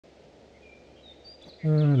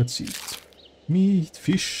Let's see. Meat,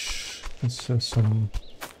 fish. Let's have some...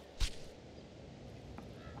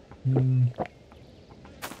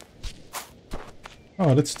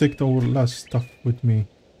 Oh, let's take our last stuff with me.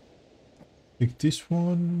 Take this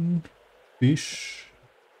one. Fish.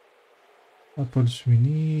 Apples we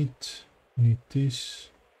need. We need this.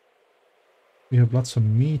 We have lots of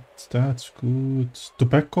meat. That's good.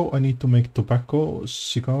 Tobacco. I need to make tobacco.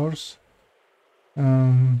 Cigars.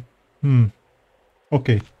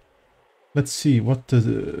 Okay. Let's see what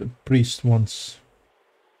the priest wants.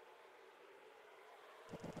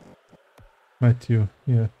 Matthew,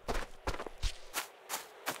 yeah.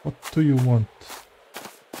 What do you want?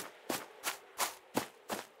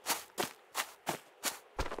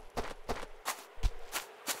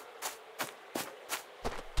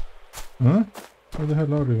 Huh? Where the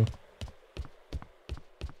hell are you?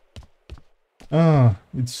 Ah,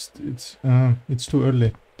 it's too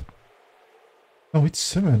early. No, it's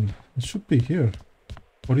 7. It should be here.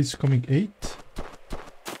 Or it's coming 8?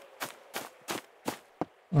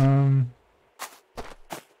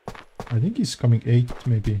 I think it's coming 8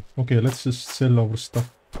 maybe. Okay, let's just sell our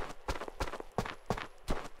stuff.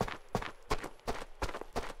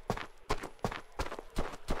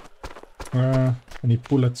 I need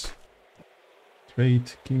bullets.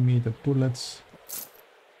 Trade, give me the bullets.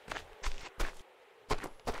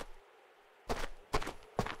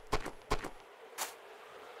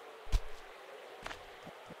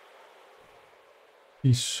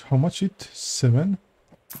 Is how much it? 7?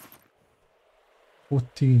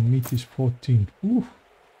 14. Meat is 14. Ooh.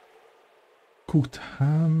 Cooked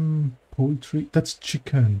ham, poultry. That's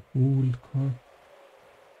chicken. Wool, car.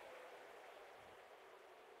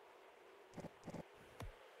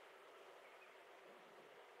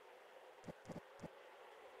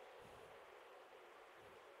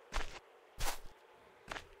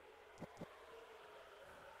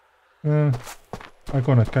 I'm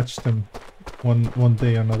gonna catch them one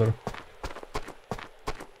day or another.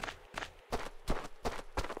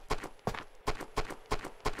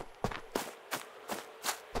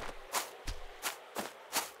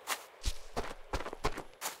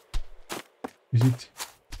 Is it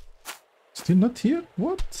still not here?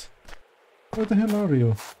 What? Where the hell are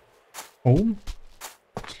you? Home?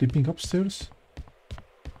 Sleeping upstairs?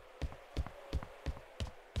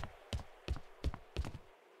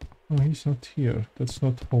 Oh, he's not here. That's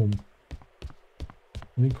not home.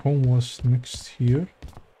 I think home was next here.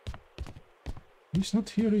 He's not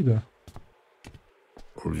here either.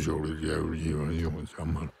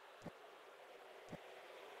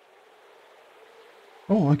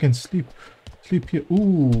 Oh, I can sleep. Sleep here.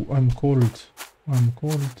 Ooh, I'm cold. I'm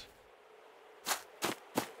cold.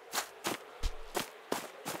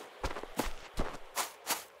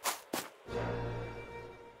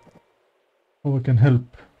 Oh, I can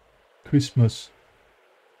help. Christmas.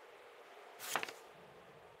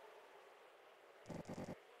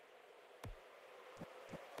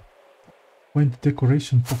 Find the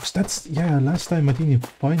decoration box. That's, yeah, last time I didn't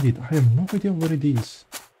find it. I have no idea where it is.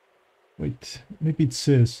 Wait, maybe it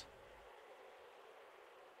says.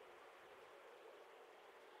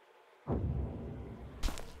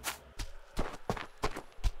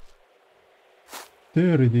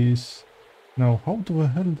 There it is. Now, how the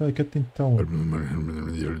hell did I get in town?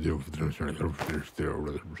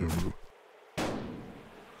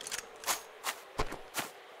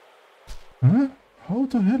 Huh? How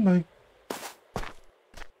the hell I...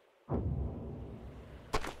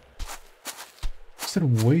 Is there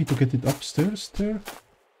a way to get it upstairs there?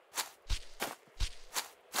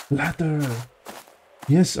 Ladder!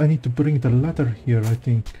 Yes, I need to bring the ladder here, I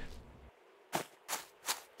think.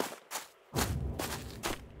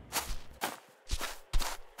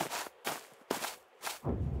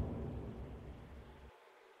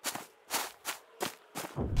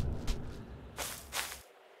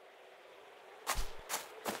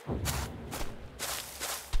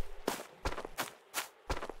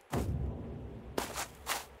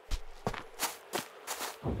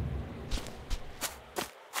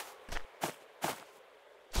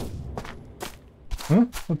 Huh?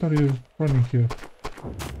 What are you running here?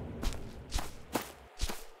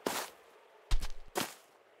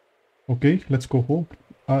 Okay, let's go home.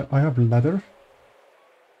 I have a ladder.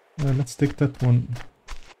 Let's take that one.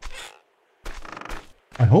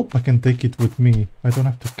 I hope I can take it with me. I don't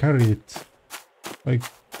have to carry it. Like,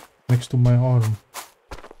 next to my arm.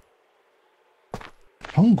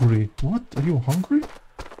 Hungry? What? Are you hungry?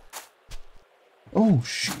 Oh,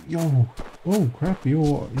 yo. Oh, crap.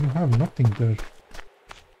 You have nothing there.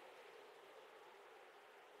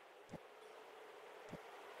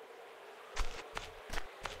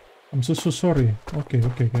 I'm so sorry. Okay,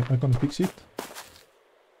 I'm gonna fix it.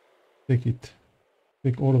 Take it.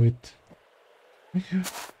 Take all of it. Yeah.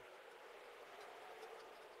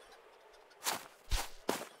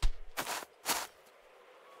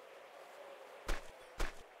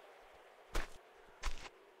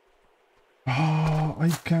 Ah, I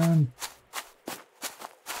can't.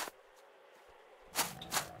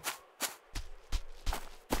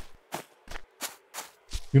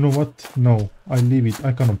 You know what? No, I leave it.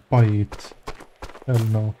 I cannot buy it. Hell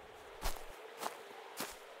no.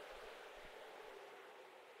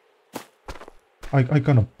 I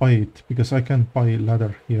cannot buy it because I can't buy a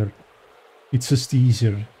ladder here. It's just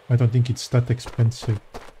easier. I don't think it's that expensive.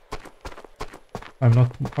 I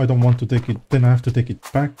don't want to take it. Then I have to take it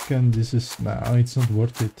back and this is, nah, it's not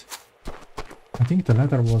worth it. I think the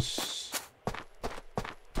ladder was...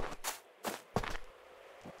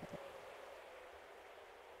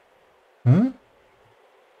 Huh?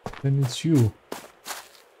 Then it's you.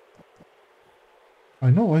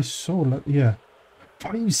 I know, I saw, yeah.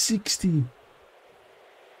 560!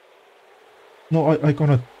 No, I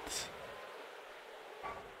cannot...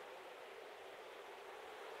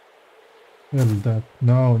 Well, that...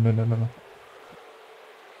 No.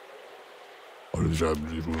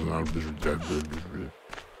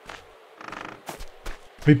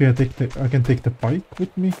 Maybe I can take the bike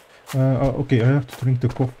with me? Okay, I have to drink the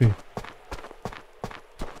coffee.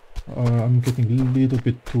 I'm getting a little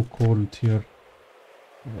bit too cold here.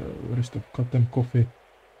 Where is the goddamn coffee?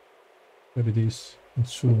 There it is. And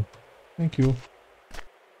soon. Thank you.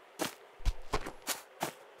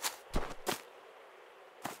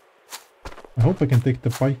 I hope I can take the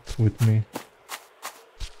bike with me.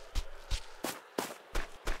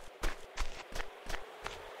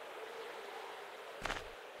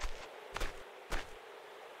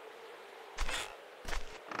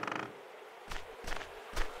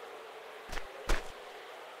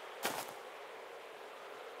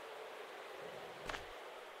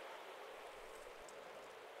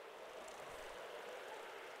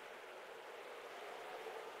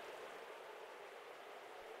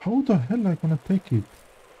 How the hell am I gonna take it?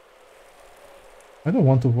 I don't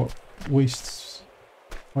want to waste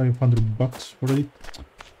 500 bucks for it.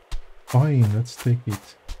 Fine, let's take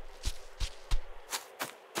it.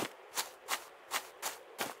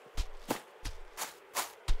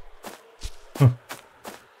 Huh.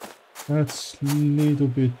 That's a little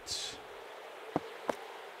bit...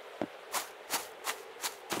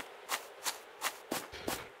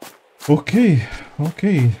 Okay.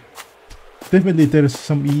 Definitely there's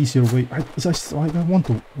some easier way. I don't want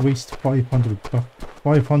to waste 500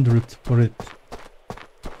 for it.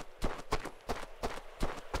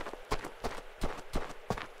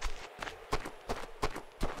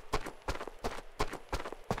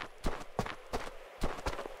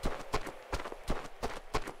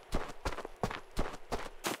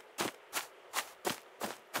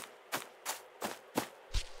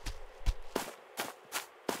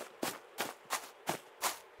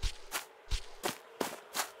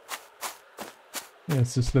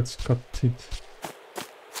 Yes, just let's cut it.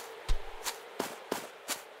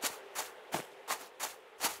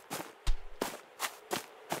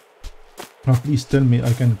 Now please tell me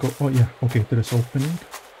I can go. Oh yeah, okay, there's opening.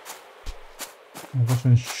 I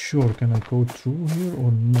wasn't sure, can I go through here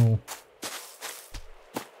or no?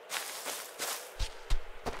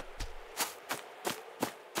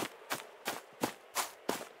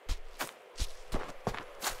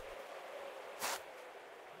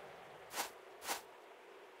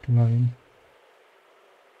 Climb.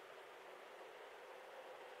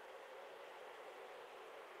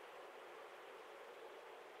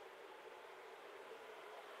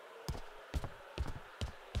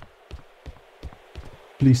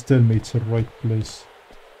 Please tell me it's the right place.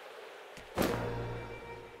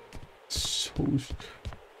 So...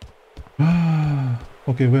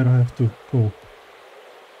 okay, where I have to go?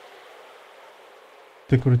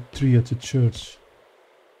 Decorate tree at the church.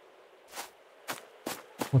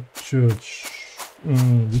 What church?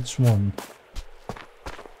 Which one?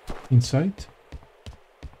 Inside?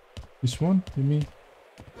 This one, you mean?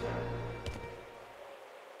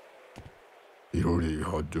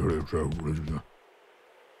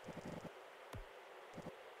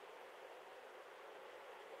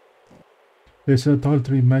 There's a tall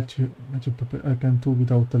tree magic I can do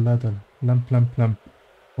without the ladder. Lamp.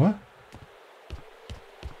 What?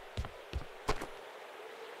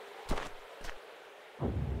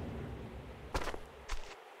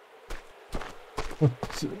 What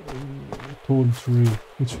tall tree?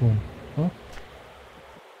 Which one? Huh?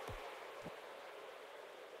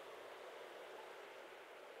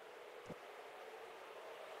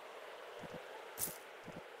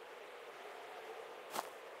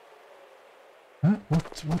 Huh?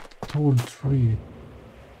 What tall tree?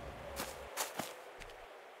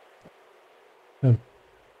 Oh.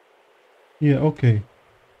 Yeah, okay.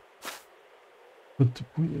 But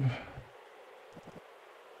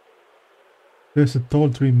there's a tall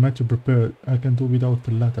tree match to prepare. I can do without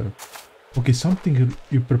the ladder. Okay, something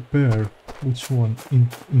you prepare. Which one?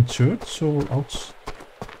 In church or outside?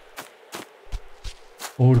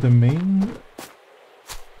 Or the main?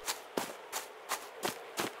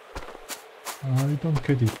 I don't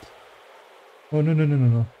get it. Oh,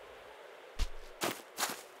 no.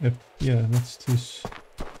 Yep, yeah, that's this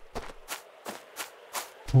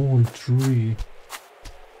tall tree.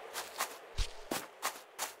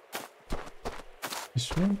 This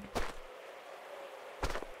one?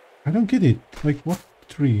 I don't get it. Like, what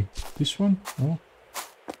tree? This one? No?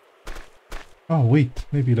 Oh, wait.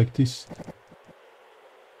 Maybe like this.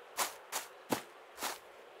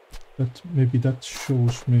 Maybe that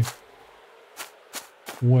shows me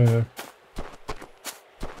where.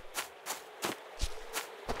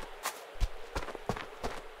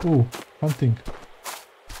 Oh, hunting.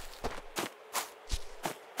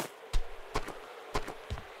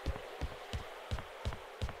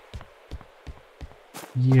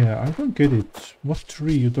 Yeah, I don't get it. What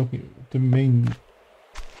tree you talking? The main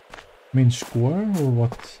square or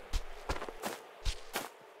what?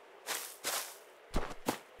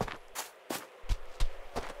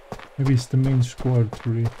 Maybe it's the main square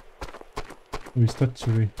tree. Maybe it's that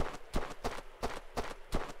tree.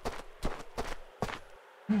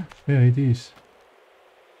 Yeah, it is.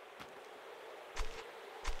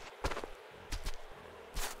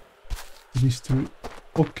 It is tree.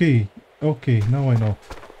 Okay, okay, now I know.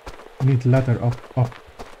 I need ladder up.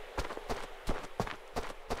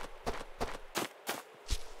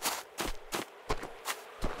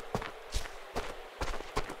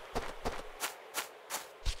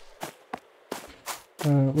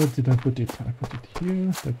 Where did I put it? I put it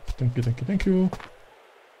here. Thank you.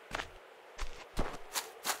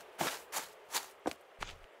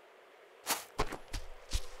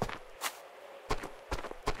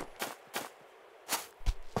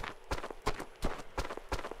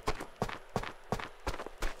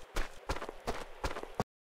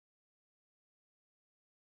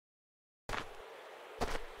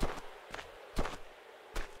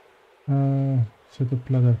 Set up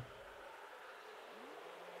ladder.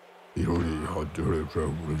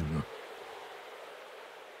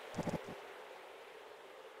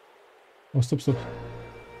 Oh, stop.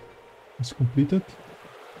 It's completed.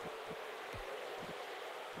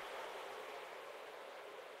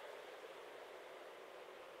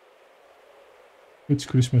 Which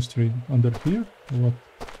Christmas tree? Under here? Or what?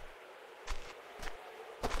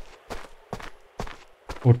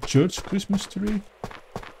 Or church Christmas tree?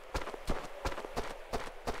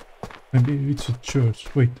 Maybe it's a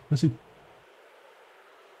church. Wait, was it?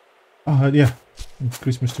 Ah, yeah.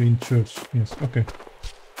 Christmas tree in church. Yes, okay.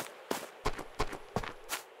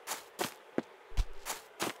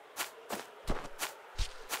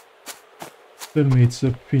 Tell me it's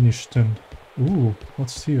finished then. Ooh,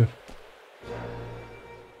 what's here?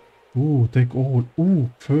 Ooh, take all. Ooh,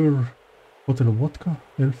 per bottle of vodka.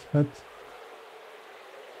 Elf hat.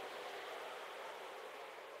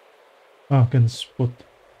 Ah, can spot.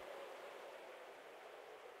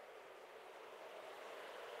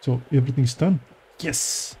 So everything's done.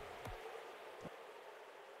 Yes.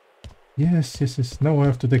 Yes. Now I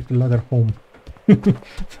have to take the ladder home.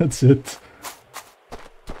 That's it.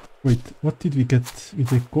 Wait, what did we get? We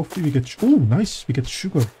take coffee. We get. Oh, nice. We get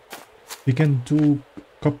sugar. We can do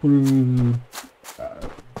couple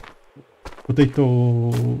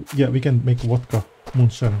potato. Yeah, we can make vodka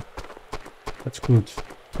moonshine. That's good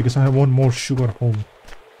because I have one more sugar home.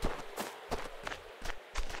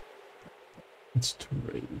 Let's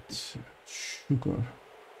trade sugar.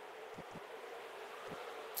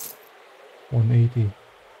 180.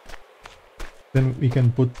 Then we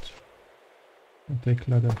can put. Take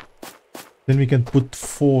ladder. Then we can put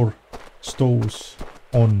 4 stoves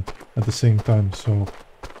on at the same time. So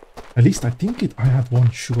at least I think I had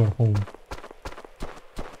 1 sugar home.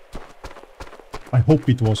 I hope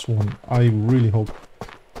it was 1. I really hope.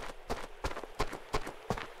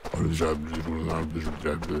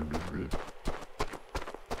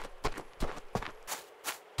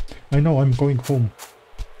 I know, I'm going home.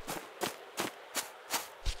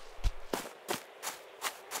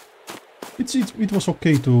 It was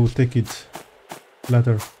okay to take it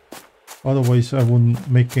ladder. Otherwise I wouldn't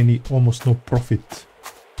make almost no profit.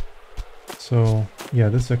 So yeah,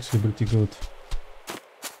 that's actually pretty good.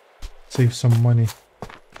 Save some money.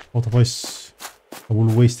 Otherwise I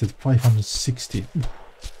will waste it. 560.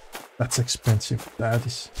 That's expensive. That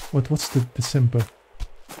is. What's the December?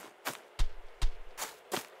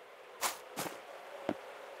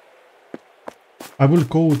 I will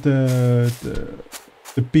go the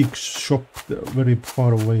big shop very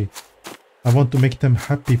far away. I want to make them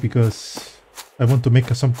happy because I want to make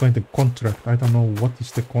some kind of contract. I don't know what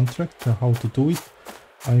is the contract, how to do it.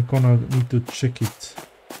 I'm gonna need to check it.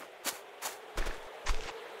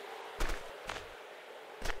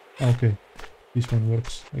 Okay, this one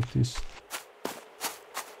works like this.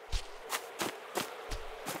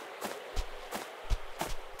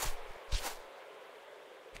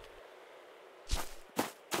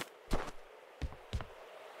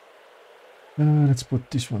 Let's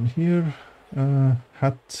put this one here.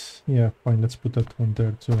 Hat. Yeah, fine. Let's put that one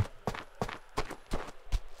there too.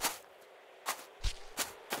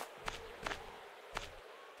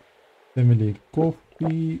 Family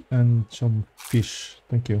coffee and some fish.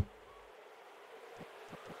 Thank you.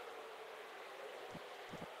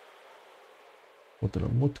 Bottle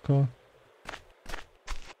of vodka.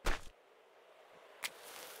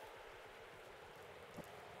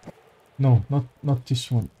 No, not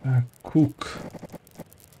this one. Cook.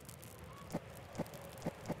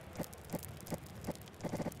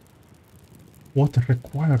 Water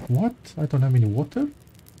required. What? I don't have any water.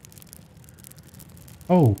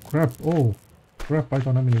 Oh crap! Oh crap! I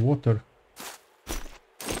don't have any water.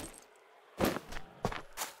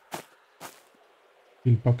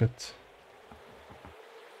 Fill bucket.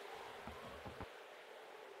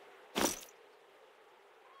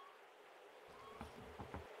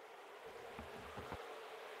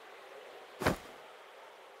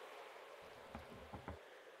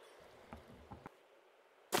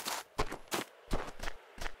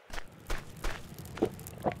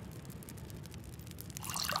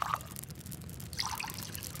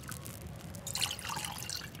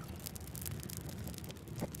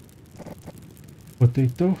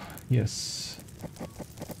 Potato, yes.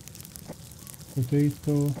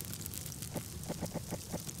 Potato.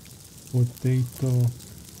 Potato.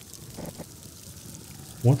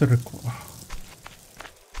 Water required.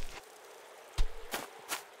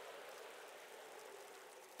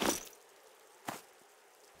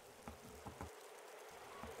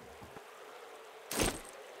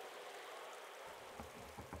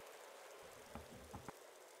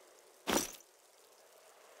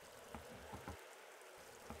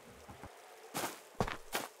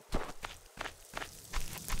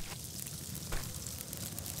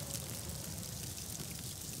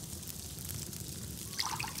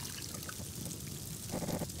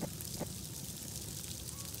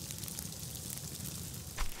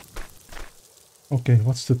 Okay,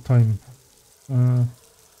 what's the time?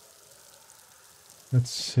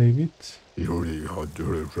 Let's save it.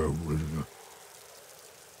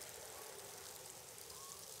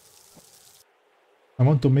 I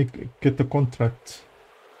want to get the contract.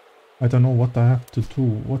 I don't know what I have to do.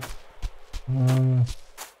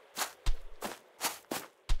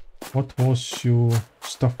 What was your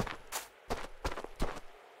stuff?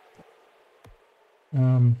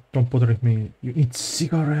 Don't bother with me. You need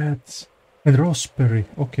cigarettes and raspberry.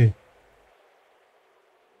 Okay.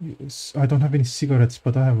 Yes, I don't have any cigarettes,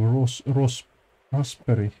 but I have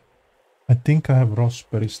raspberry. I think I have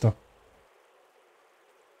raspberry stuff.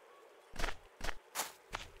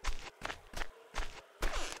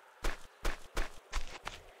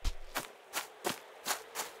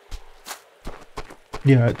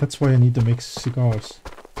 Yeah, that's why I need to make cigars.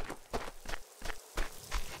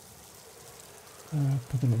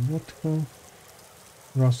 Bottle of vodka.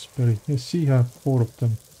 Raspberry. You see, I have 4 of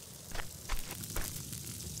them.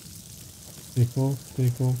 Take off,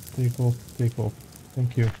 take off, take off, take off.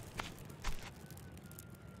 Thank you.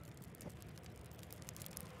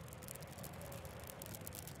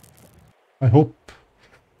 I hope.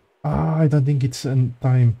 I don't think it's in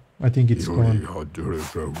time. I think it's gone.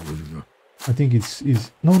 I think it's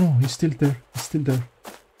no, it's still there. It's still there.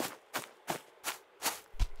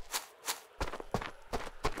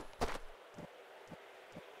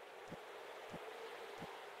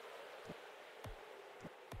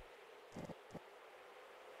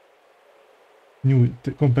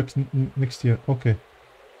 Come back next year. Okay.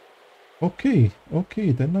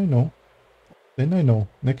 Okay, then I know. Then I know.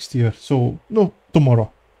 Next year. So, no,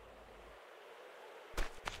 tomorrow.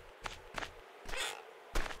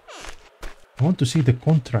 I want to see the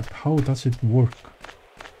contract. How does it work?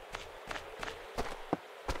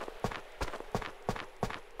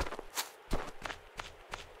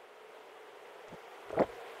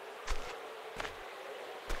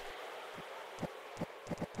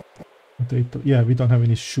 Potato. Yeah, we don't have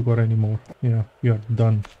any sugar anymore. Yeah, we are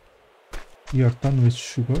done. We are done with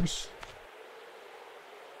sugars.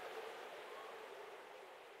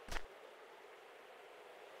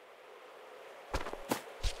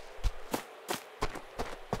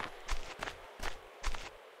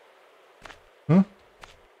 Huh?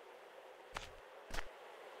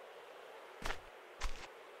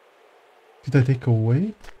 Did I take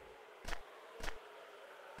away?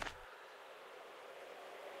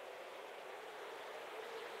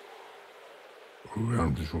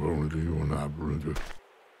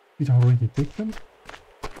 Did I already take them?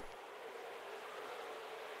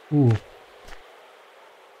 Ooh.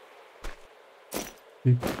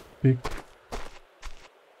 Big.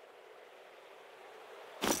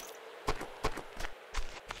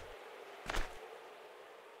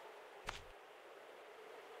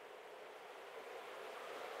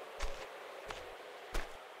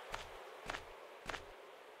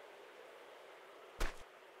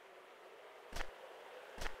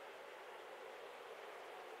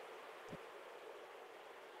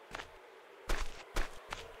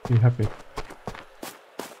 Be happy.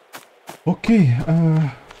 Okay,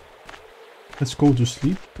 let's go to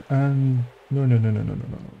sleep and no.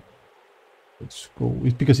 Let's go.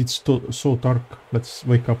 It's because it's so dark. Let's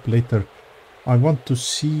wake up later. I want to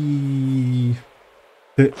see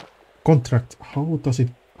the contract. How does it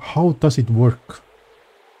work?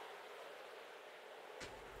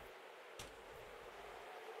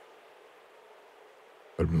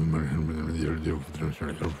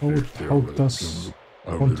 How does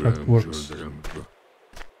contract works?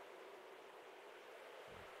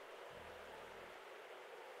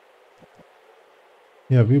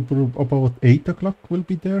 Yeah, we about 8 o'clock will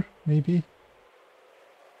be there, maybe.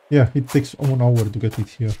 Yeah, it takes 1 hour to get it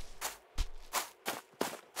here.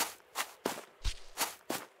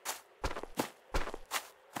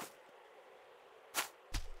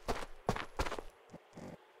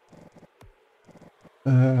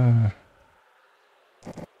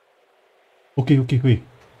 Okay.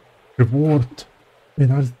 Reward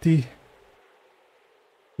penalty.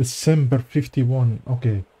 December 51.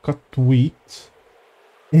 Okay, cut wheat.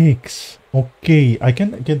 Eggs. Okay, I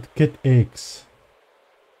can get eggs.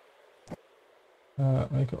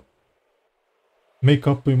 I got make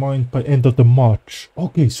up my mind by end of the March.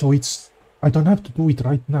 Okay, so it's I don't have to do it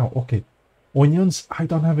right now. Okay, onions. I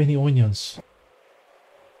don't have any onions.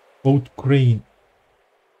 Oat grain.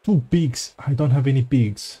 2 pigs. I don't have any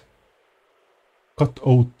pigs. Cut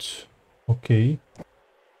oat. Okay.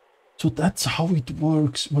 So that's how it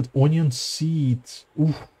works. But onion seeds.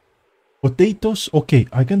 Ooh. Potatoes. Okay,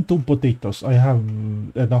 I can do potatoes. I have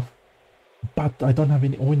enough. But I don't have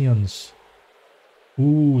any onions.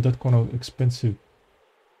 Ooh, that's kind of expensive.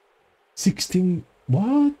 16.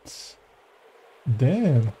 What?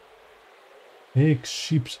 Damn. Eggs,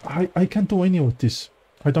 sheep. I can't do any of this.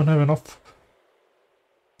 I don't have enough.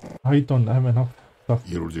 I don't have enough stuff.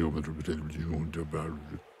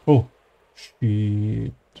 Oh,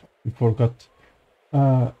 shit. We forgot.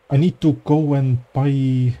 I need to go and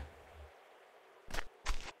buy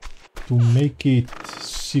to make it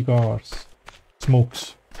cigars.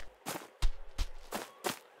 Smokes.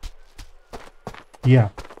 Yeah.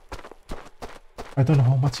 I don't know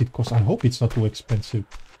how much it costs. I hope it's not too expensive.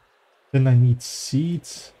 Then I need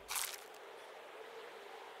seeds.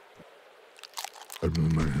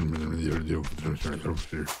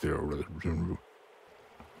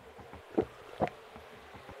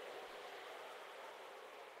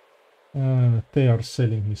 They are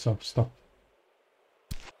selling me some stuff.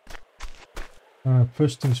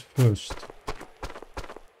 First things first.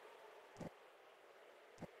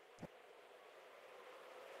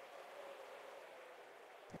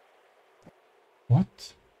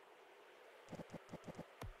 What?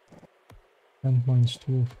 Landmines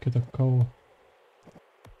to get a cow.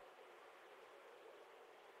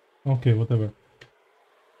 Okay, whatever.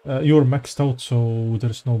 You're maxed out, so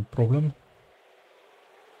there's no problem.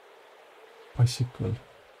 Bicycle.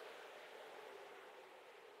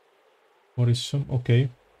 Horizon, okay.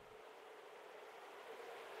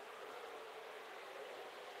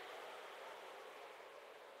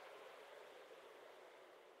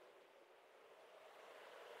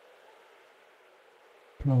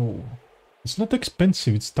 No. It's not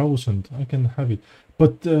expensive, it's 1,000. I can have it.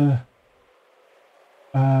 But the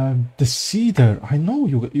cedar, I know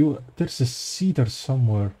there's a cedar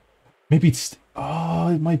somewhere. Maybe it's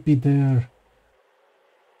it might be there.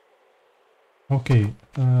 Okay,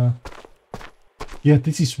 yeah,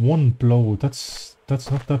 this is one blow. That's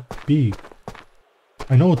not that big.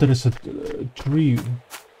 I know there is a tree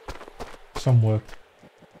somewhere.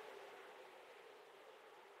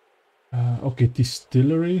 Okay,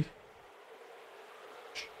 distillery.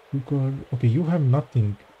 Sugar. Okay, you have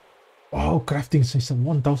nothing. Oh, crafting system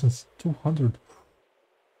 1200.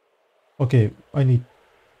 Okay, I need.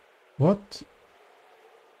 What?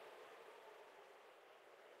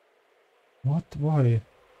 What? Why?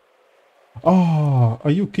 Ah,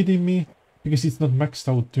 are you kidding me? Because it's not maxed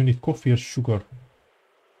out. You need coffee or sugar.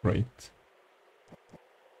 Right.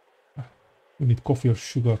 You need coffee or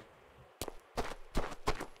sugar.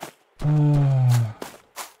 Ah.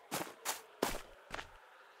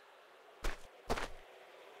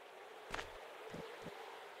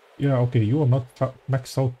 Yeah, okay, you are not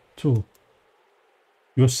maxed out too.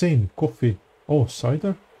 You're saying coffee. Oh,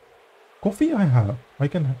 cider? Coffee I have. I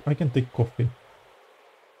can take coffee.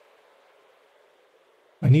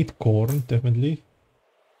 I need corn, definitely.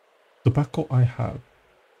 Tobacco I have.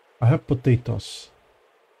 I have potatoes.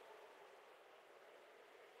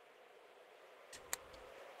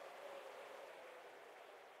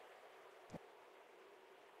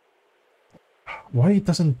 Why it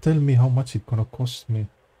doesn't tell me how much it's gonna cost me?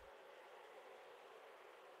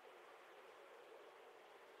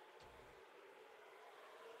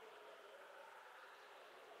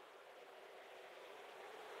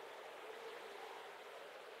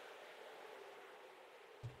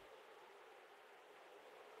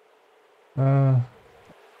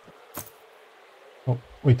 Oh,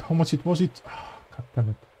 wait, how much it was it? God damn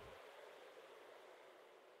it.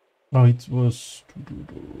 Oh, it was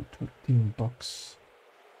 13 bucks.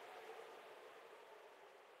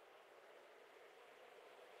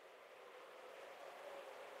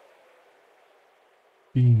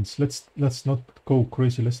 Beans. Let's not go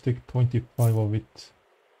crazy. Let's take 25 of it.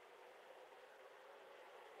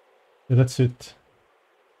 Yeah, that's it.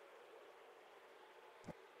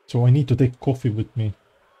 So I need to take coffee with me.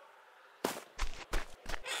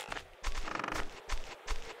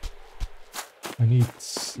 I need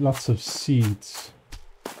lots of seeds.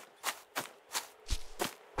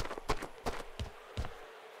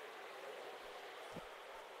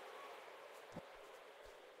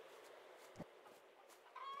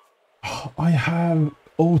 I have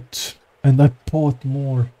oat and I bought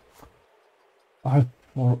more. I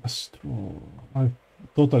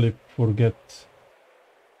totally forget.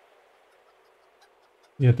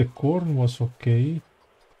 Yeah, the corn was okay.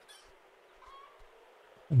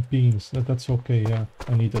 And beans, that's okay, yeah.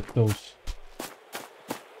 I needed those.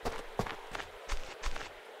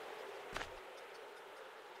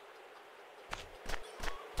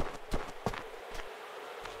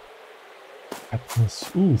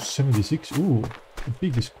 Fatness. Ooh, 76. Ooh, the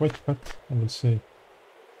pig is quite fat, I will say.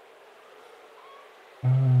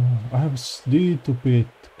 I have a little bit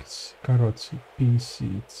carrots, pea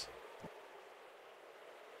seeds.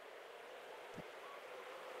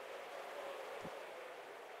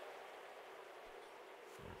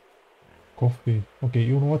 Coffee. Okay,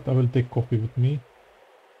 you know what? I will take coffee with me.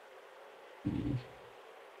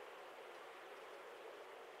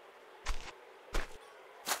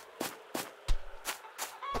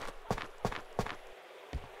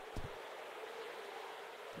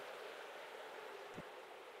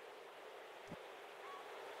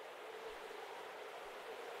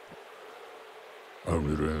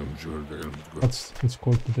 It's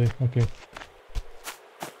cold today. Okay.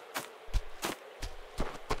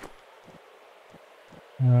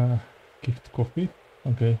 Gift coffee.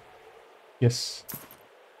 Okay. Yes.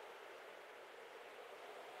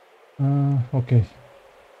 Okay.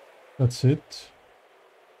 That's it.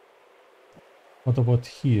 What about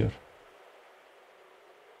here?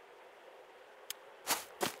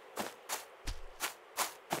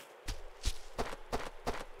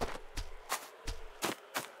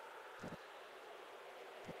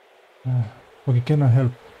 Okay, can I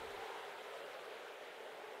help?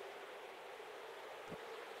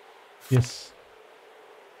 Yes.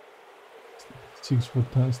 6 for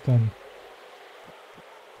 10.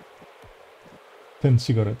 10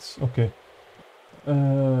 cigarettes. Okay.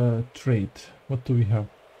 Trade. What do we have?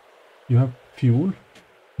 You have fuel?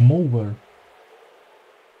 Mower.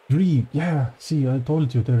 3. Yeah, see, I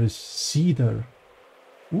told you there is cedar.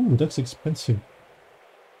 Ooh, that's expensive.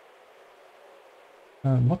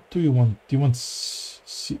 What do you want? Do you want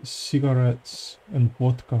cigarettes and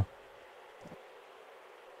vodka?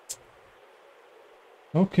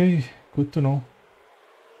 Okay, good to know.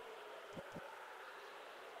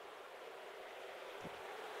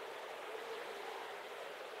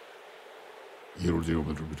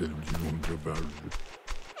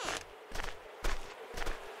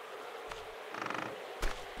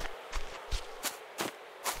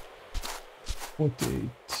 Potato.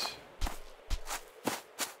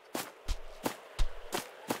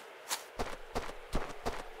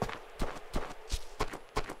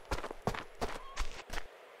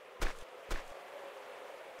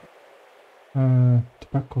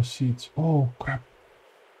 Tobacco seeds. Oh crap.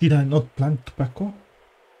 Did I not plant tobacco?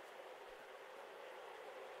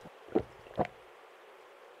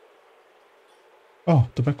 Oh,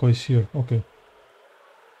 tobacco is here. Okay.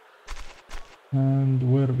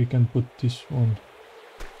 And where we can put this one?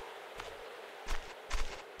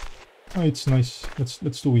 Oh, it's nice.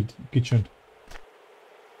 Let's do it. Kitchen.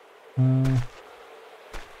 I'm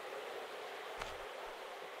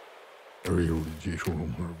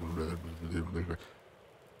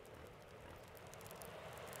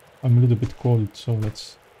a little bit cold, so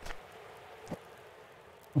let's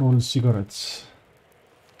roll cigarettes.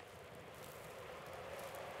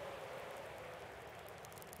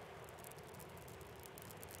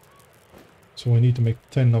 So I need to make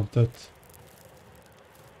 10 of that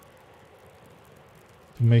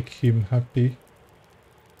to make him happy.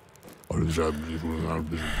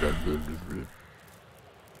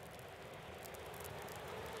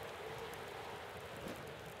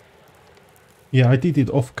 Yeah, I did it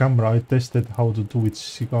off camera. I tested how to do with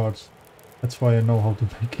cigars. That's why I know how to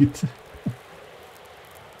make it.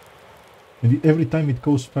 And every time it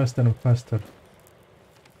goes faster and faster.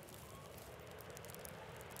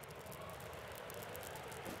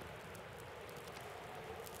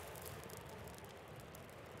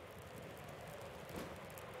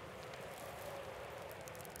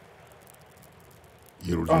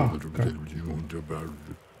 Ah, crap.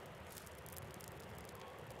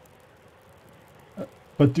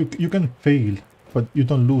 But you can fail, but you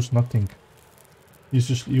don't lose nothing.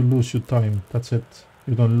 You lose your time. That's it.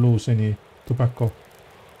 You don't lose any tobacco.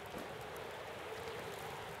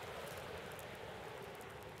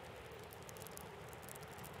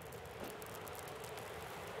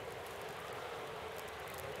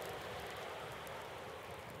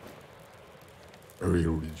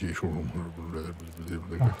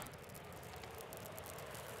 Ah.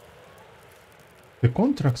 The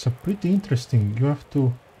contracts are pretty interesting. You have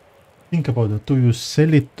to think about it. Do you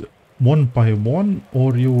sell it one by one,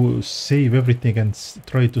 or you save everything and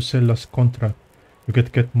try to sell as contract? You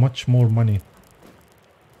get much more money.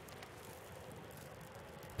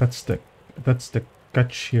 That's the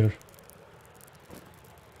catch here.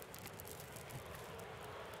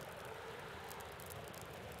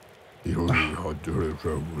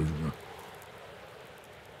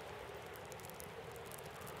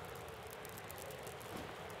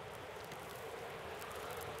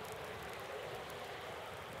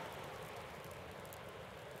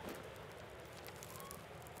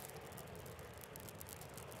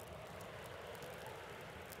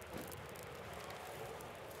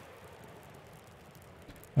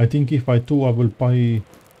 I think if I do, I will buy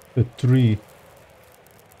the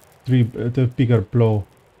the bigger blow.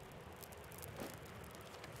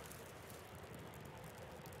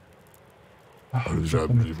 I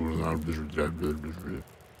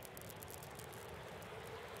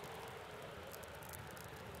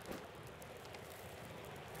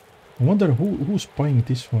wonder who's buying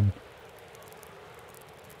this one.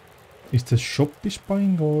 Is the shop is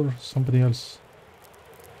buying or somebody else?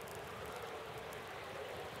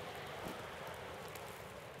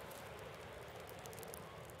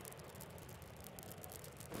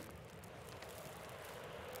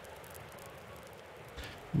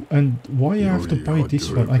 And why I have to buy this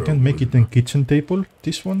one? I can make it a kitchen table,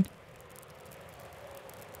 this one.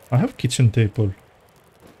 I have kitchen table.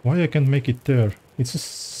 Why I can't make it there? It's the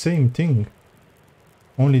same thing.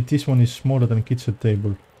 Only this one is smaller than kitchen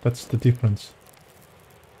table. That's the difference.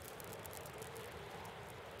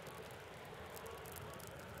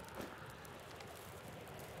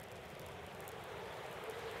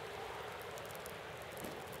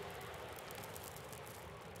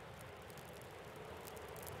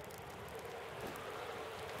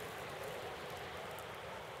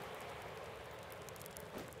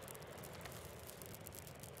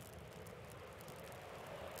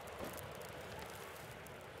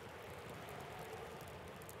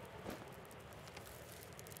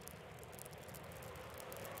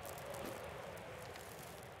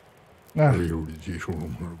 Ah.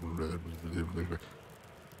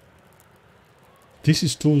 This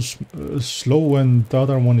is too slow and the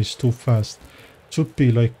other one is too fast. Should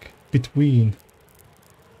be like between.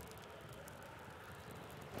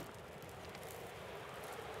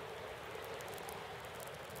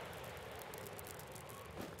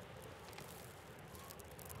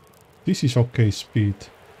 This is okay speed.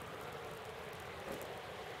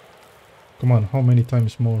 Come on, how many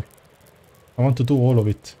times more? I want to do all of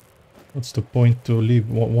it. What's the point to leave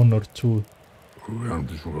one or two?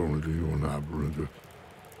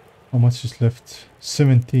 How much is left?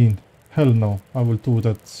 17. Hell no, I will do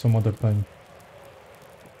that some other time.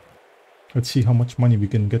 Let's see how much money we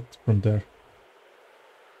can get from there.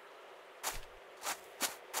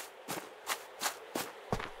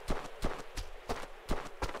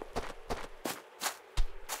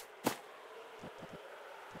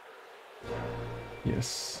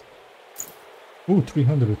 Yes. Oh,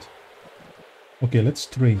 300. Okay, let's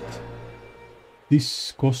trade.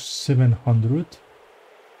 This costs 700.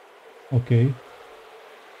 Okay.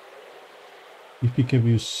 If we give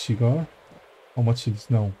you a cigar, how much is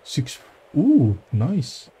it now? 6. Ooh,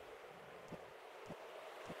 nice.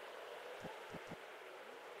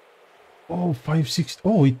 Oh, 560.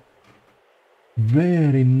 Oh, it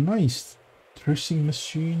very nice. Threshing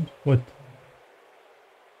machine. What?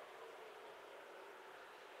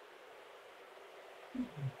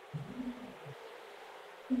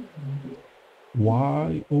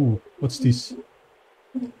 Why? Oh, what's this?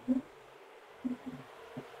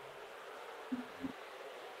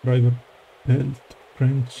 Driver, belt,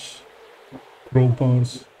 French,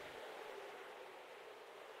 crowbars.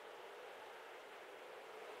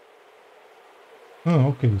 Ah,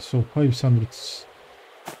 okay, so 500.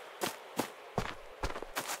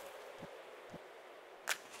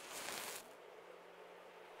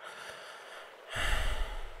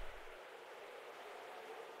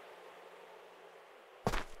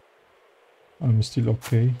 I'm still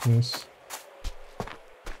okay, yes.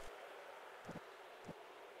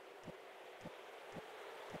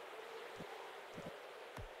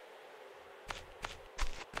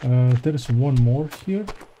 There is one more here.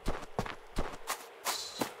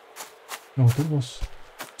 No, there was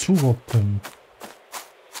 2 of them.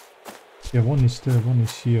 Yeah, one is there, one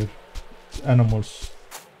is here. Animals.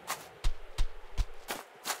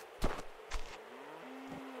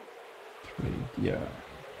 Trade, yeah.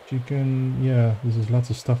 Chicken, yeah, this is lots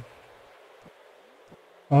of stuff.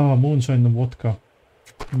 Ah, moonshine and vodka.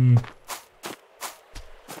 Hmm.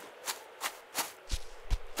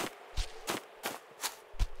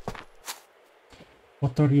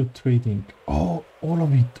 What are you trading? Oh, all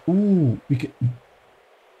of it. Ooh, we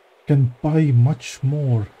can buy much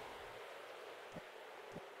more.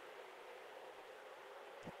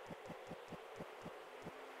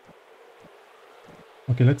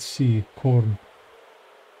 Okay, let's see. Corn.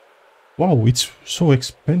 Wow, it's so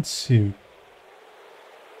expensive.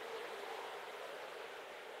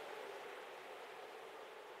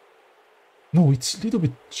 No, it's a little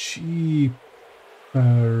bit cheaper.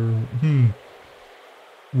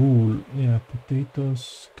 Wool. Yeah,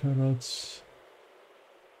 potatoes, carrots.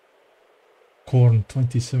 Corn,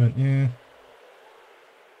 27. Yeah.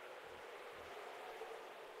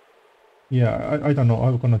 Yeah, I don't know.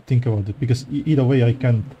 I'm gonna think about it because either way I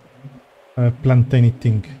can't plant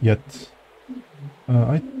anything yet.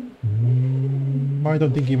 I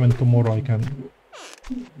don't think even tomorrow I can.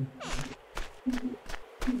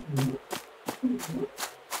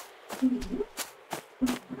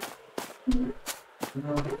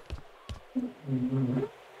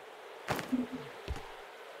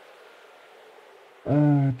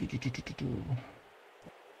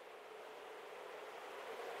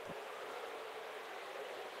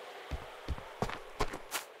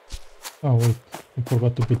 Oh wait, I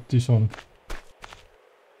forgot to put this on.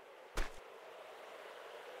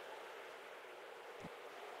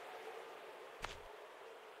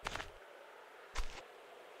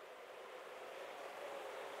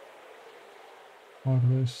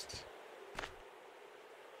 Harvest.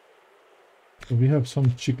 So we have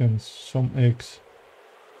some chickens, some eggs.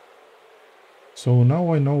 So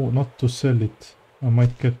now I know not to sell it. I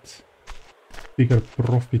might get bigger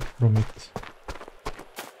profit from it.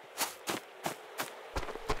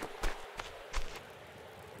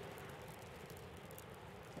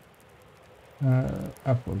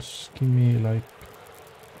 Apples. Give me like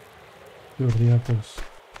 30 apples.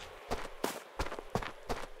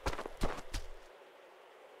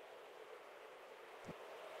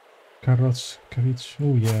 Carrots, cabbage.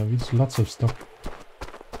 Oh yeah, it's lots of stuff.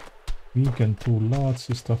 We can do lots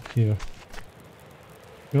of stuff here.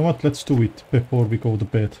 You know what? Let's do it before we go to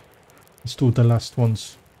bed. Let's do the last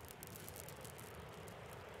ones.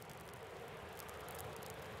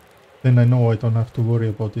 Then I know I don't have to worry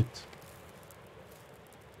about it.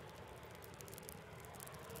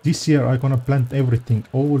 This year I'm gonna plant everything,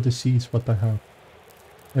 all the seeds what I have.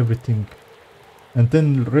 Everything. And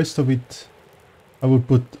then the rest of it I will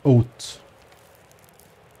put oat.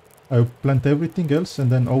 I will plant everything else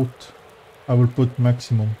and then oat I will put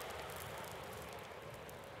maximum.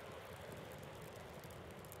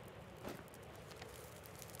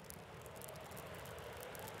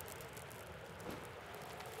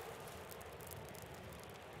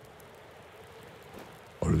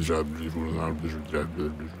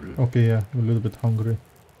 Okay, yeah, a little bit hungry.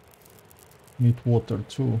 Need water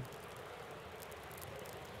too.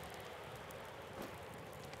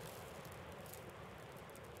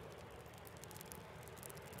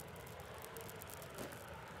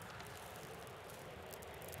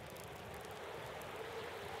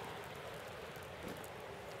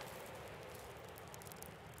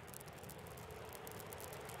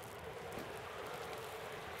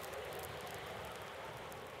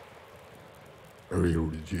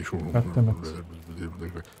 God damn it.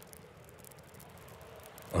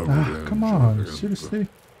 Ah, come on, seriously?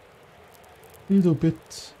 Little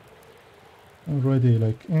bit already,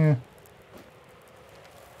 like, eh.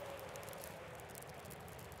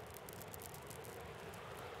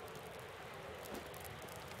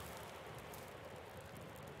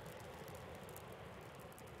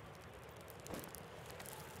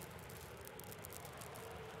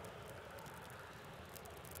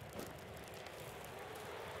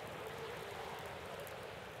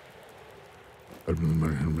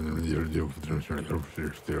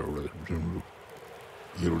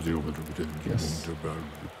 Yes.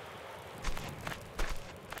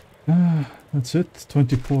 That's it.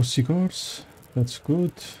 24 cigars. That's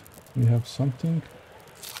good. We have something.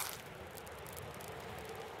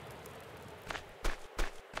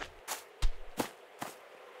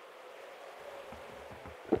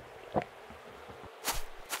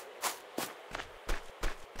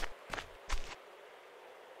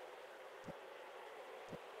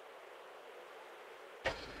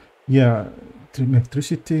 Yeah, the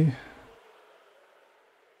electricity.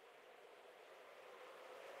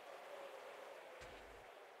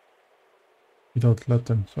 Without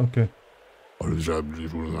lanterns, okay. Good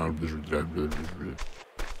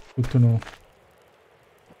to know.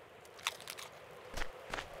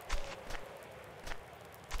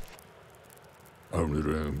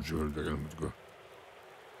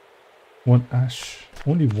 One ash.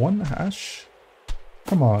 Only one ash?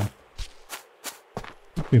 Come on.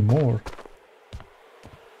 Could be more.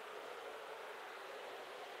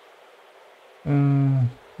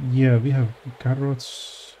 Yeah, we have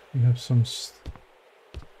carrots. We have some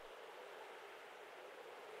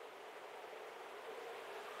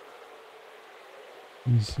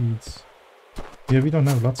these seeds. Yeah, we don't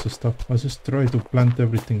have lots of stuff. I just try to plant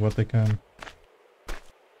everything what I can.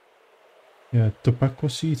 Yeah, tobacco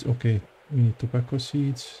seeds. Okay, we need tobacco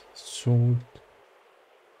seeds, salt,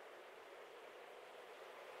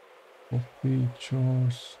 coffee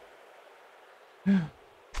jars.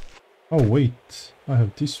 Oh wait, I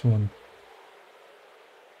have this one.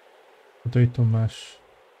 Potato mash.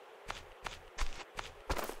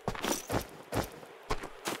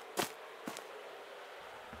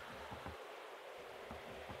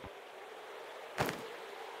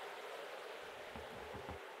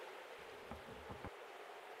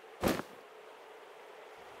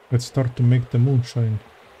 Let's start to make the moonshine.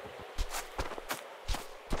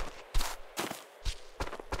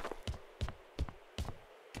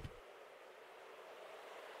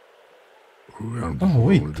 Oh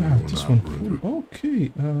wait, this one full.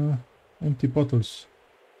 Okay, empty bottles.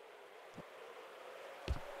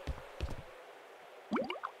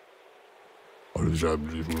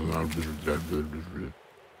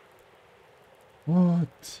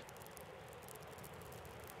 What?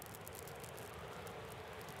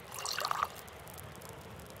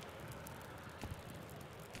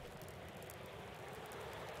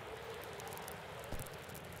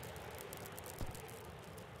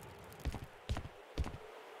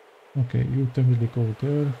 Okay, you definitely go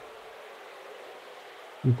there.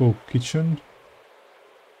 You go kitchen.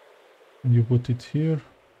 And you put it here.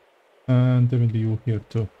 And definitely you here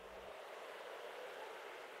too.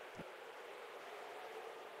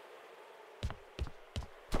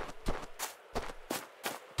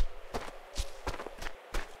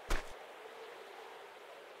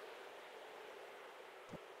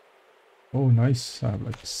 Oh nice, I have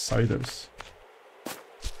like ciders.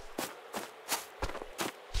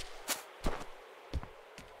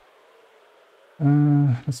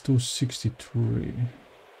 Let's do 63.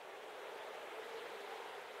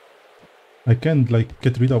 I can't like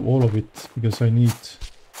get rid of all of it because I need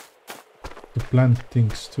to plant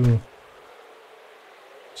things too.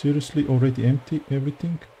 Seriously, already empty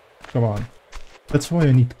everything? Come on. That's why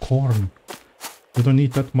I need corn. I don't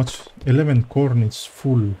need that much. 11 corn is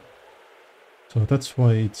full. So that's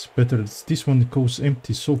why it's better. This one goes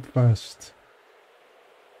empty so fast.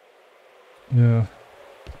 Yeah.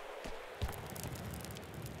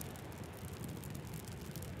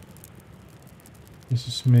 Let's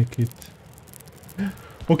just make it.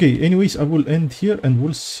 Okay, anyways, I will end here and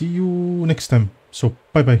we'll see you next time. So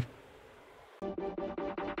bye bye.